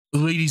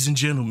Ladies and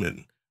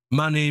gentlemen,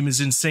 my name is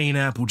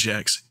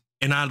InsaneAppleJackz,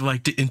 and I'd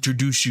like to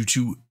introduce you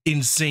to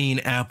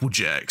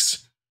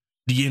InsaneAppleJackz,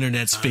 the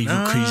internet's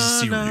favorite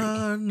crazy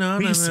cereal.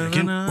 Wait a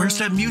second, where's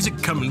that music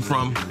coming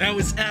from? That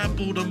was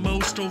Apple, the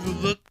most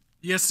overlooked.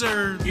 Yes,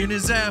 sir. It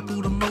is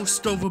Apple, the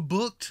most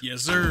overbooked.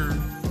 Yes, sir.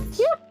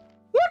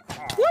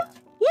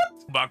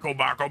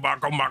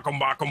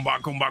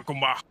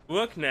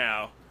 Look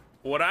now,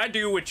 what I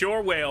do with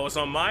your whales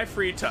on my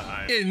free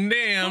time. And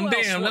damn,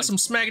 that's some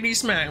smackety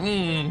smack.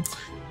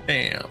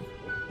 Damn.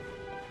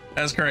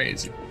 That's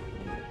crazy.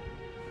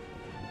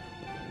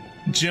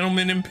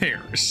 Gentlemen in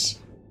Paris.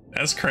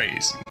 That's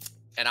crazy.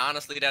 And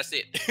honestly, that's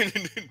it.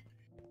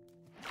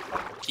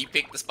 He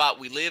picked the spot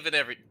we live in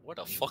every... Where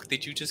the fuck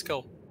did you just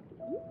go?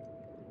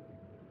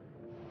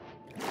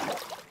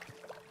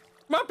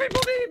 My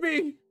people need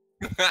me!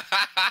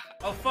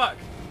 Oh fuck.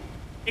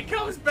 It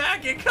comes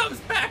back, it comes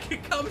back,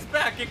 it comes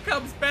back, it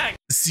comes back.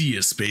 See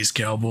ya, Space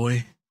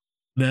Cowboy.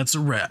 That's a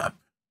wrap.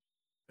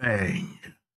 Bang.